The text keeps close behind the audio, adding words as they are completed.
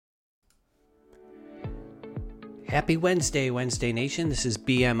Happy Wednesday, Wednesday Nation. This is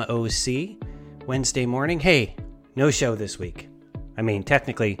BMOC. Wednesday morning. Hey, no show this week. I mean,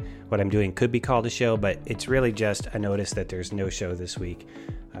 technically, what I'm doing could be called a show, but it's really just a notice that there's no show this week.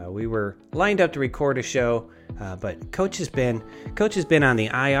 We were lined up to record a show, but Coach has been on the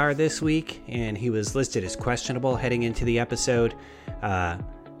IR this week, and he was listed as questionable heading into the episode.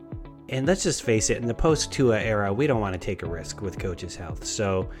 And let's just face it, in the post-Tua era, we don't want to take a risk with Coach's health.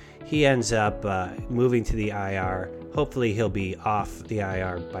 So he ends up moving to the IR. Hopefully he'll be off the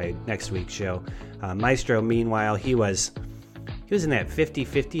IR by next week's show. Maestro, meanwhile, he was in that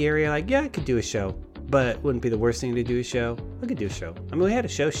 50-50 area. Like, yeah, I could do a show, but it wouldn't be the worst thing to do a show. I could do a show. I mean, we had a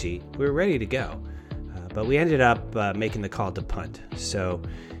show sheet. We were ready to go. But we ended up making the call to punt. So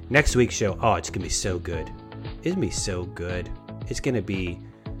next week's show, it's going to be so good. It's going to be so good. It's going to be...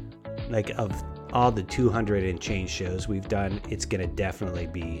 like, of all the 200 and change shows we've done, it's going to definitely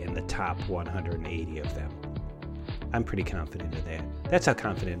be in the top 180 of them. I'm pretty confident of that. That's how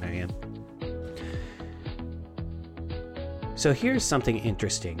confident I am. So here's something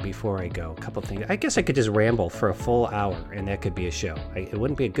interesting before I go. A couple things. I guess I could just ramble for a full hour, and that could be a show. It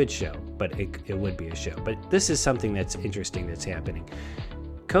wouldn't be a good show, but it would be a show. But this is something that's interesting that's happening.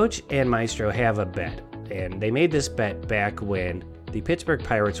 Coach and Maestro have a bet, and they made this bet back when the Pittsburgh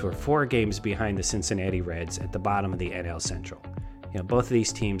Pirates were 4 games behind the Cincinnati Reds at the bottom of the NL Central. You know, both of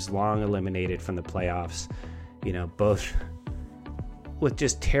these teams long eliminated from the playoffs, you know, both with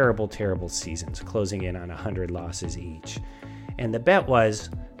just terrible, terrible seasons, closing in on 100 losses each. And the bet was,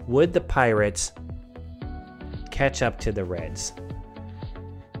 would the Pirates catch up to the Reds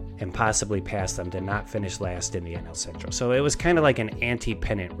and possibly pass them to not finish last in the NL Central? So it was kind of like an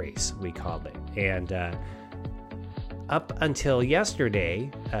anti-pennant race, we called it. And up until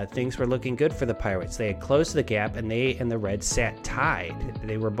yesterday, things were looking good for the Pirates. They had closed the gap, and they and the Reds sat tied.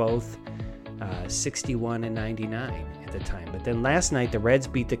 They were both 61 and 99 at the time. But then last night, the Reds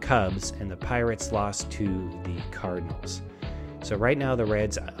beat the Cubs, and the Pirates lost to the Cardinals. So right now, the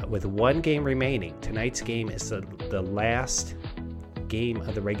Reds, with 1 game remaining, tonight's game is the last game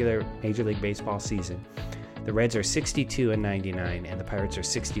of the regular Major League Baseball season. The Reds are 62 and 99, and the Pirates are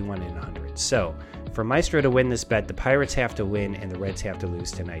 61 and 100. So for Maestro to win this bet, the Pirates have to win and the Reds have to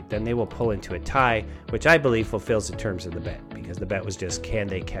lose tonight. Then they will pull into a tie, which I believe fulfills the terms of the bet, because the bet was just, can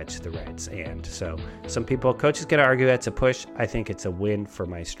they catch the Reds? And so some people, Coach is going to argue that's a push. I think it's a win for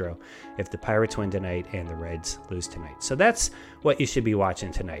Maestro if the Pirates win tonight and the Reds lose tonight. So that's what you should be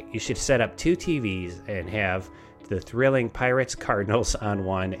watching tonight. You should set up 2 TVs and have the thrilling Pirates-Cardinals on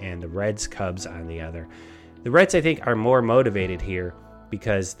one and the Reds-Cubs on the other. The Reds, I think, are more motivated here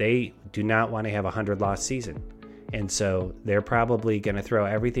because they do not want to have a 100-loss season. And so they're probably going to throw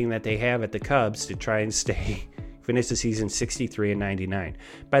everything that they have at the Cubs to try and finish the season 63 and 99.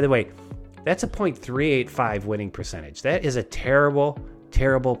 By the way, that's a .385 winning percentage. That is a terrible,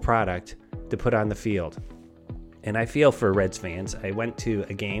 terrible product to put on the field. And I feel for Reds fans. I went to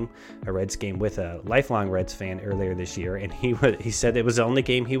a Reds game with a lifelong Reds fan earlier this year, and he said it was the only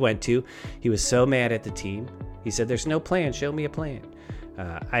game he went to. He was so mad at the team. He said, "There's no plan. Show me a plan."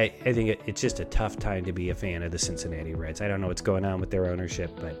 I think it's just a tough time to be a fan of the Cincinnati Reds. I don't know what's going on with their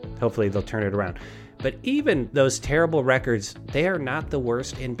ownership, but hopefully they'll turn it around. But even those terrible records, they are not the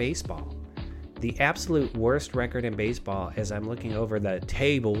worst in baseball. The absolute worst record in baseball, as I'm looking over the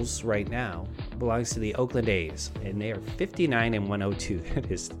tables right now, belongs to the Oakland A's, and they are 59 and 102.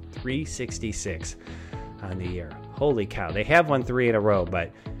 That is 366 on the year. Holy cow. They have won 3 in a row,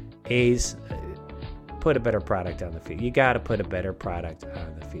 but A's put a better product on the field. You got to put a better product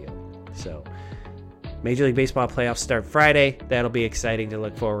on the field. So Major League Baseball playoffs start Friday. That'll be exciting to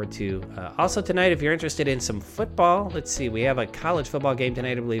look forward to. Also tonight, if you're interested in some football, let's see. We have a college football game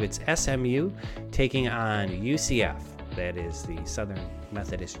tonight. I believe it's SMU taking on UCF. That is the Southern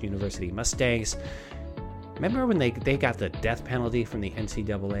Methodist University Mustangs. Remember when they got the death penalty from the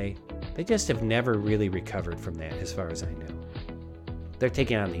NCAA? They just have never really recovered from that, as far as I know. They're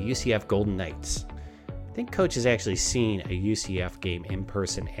taking on the UCF Golden Knights. I think Coach has actually seen a UCF game in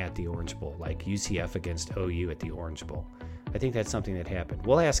person at the Orange Bowl, like UCF against OU at the Orange Bowl. I think that's something that happened.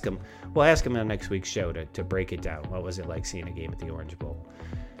 We'll ask him on next week's show to break it down. What was it like seeing a game at the Orange Bowl?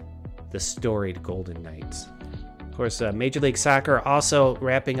 The storied Golden Knights. Of course, Major League Soccer also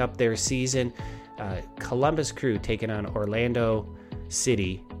wrapping up their season. Columbus Crew taking on Orlando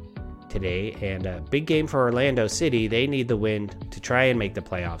City today, and a big game for Orlando City. They need the win to try and make the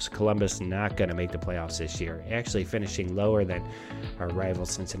playoffs. Columbus not going to make the playoffs this year, actually finishing lower than our rival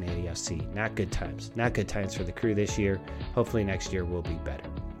Cincinnati FC. Not good times for the Crew this year. Hopefully next year will be better.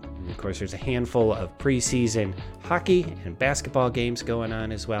 And of course, there's a handful of preseason hockey and basketball games going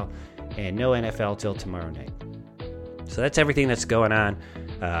on as well, and no NFL till tomorrow night. So that's everything that's going on.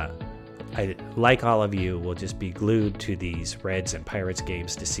 I, like all of you, will just be glued to these Reds and Pirates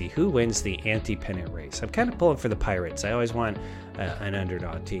games to see who wins the anti-pennant race. I'm kind of pulling for the Pirates. I always want an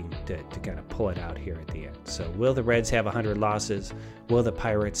underdog team to kind of pull it out here at the end. So will the Reds have 100 losses? Will the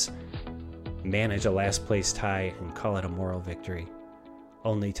Pirates manage a last place tie and call it a moral victory?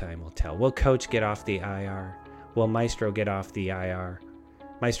 Only time will tell. Will Coach get off the IR? Will Maestro get off the IR?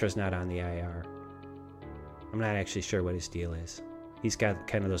 Maestro's not on the IR. I'm not actually sure what his deal is. He's got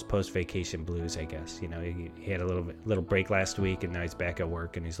kind of those post-vacation blues, I guess. You know, he had a little break last week, and now he's back at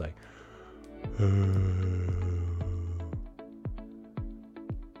work, and he's like,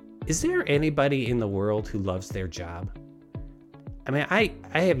 Is there anybody in the world who loves their job? I mean, I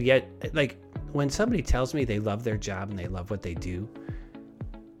have yet, like, when somebody tells me they love their job and they love what they do,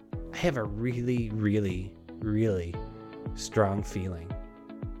 I have a really, really, really strong feeling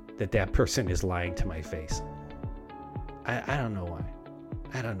that person is lying to my face. I don't know why.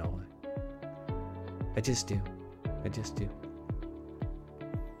 I don't know why. I just do.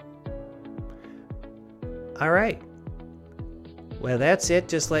 All right. Well, that's it.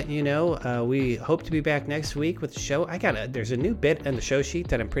 Just letting you know, we hope to be back next week with the show. There's a new bit on the show sheet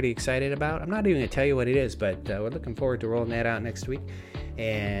that I'm pretty excited about. I'm not even going to tell you what it is, but we're looking forward to rolling that out next week.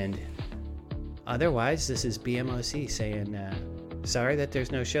 And otherwise, this is BMOC saying sorry that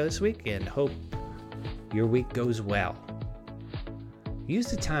there's no show this week, and hope your week goes well. Use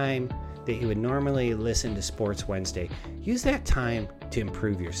the time that you would normally listen to Sports Wednesday. Use that time to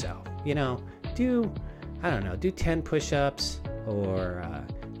improve yourself. You know, do 10 push-ups, or,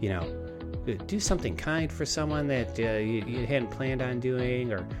 do something kind for someone that you hadn't planned on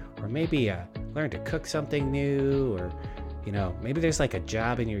doing, or maybe learn to cook something new, or, maybe there's like a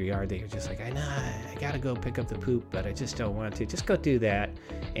job in your yard that you're just like, I know, I gotta go pick up the poop, but I just don't want to. Just go do that,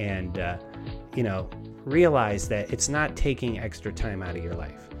 and, realize that it's not taking extra time out of your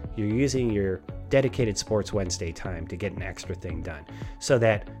life. You're using your dedicated Sports Wednesday time to get an extra thing done, so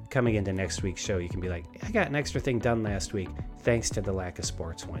that coming into next week's show, you can be like, I got an extra thing done last week thanks to the lack of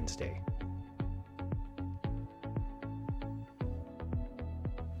Sports Wednesday.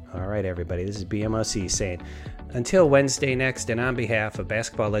 All right, everybody, this is BMOC saying, until Wednesday next, and on behalf of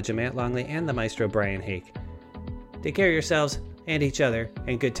basketball legend Matt Longley and the maestro Brian Hake, take care of yourselves and each other,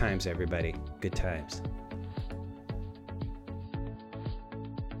 and good times, everybody. Good times.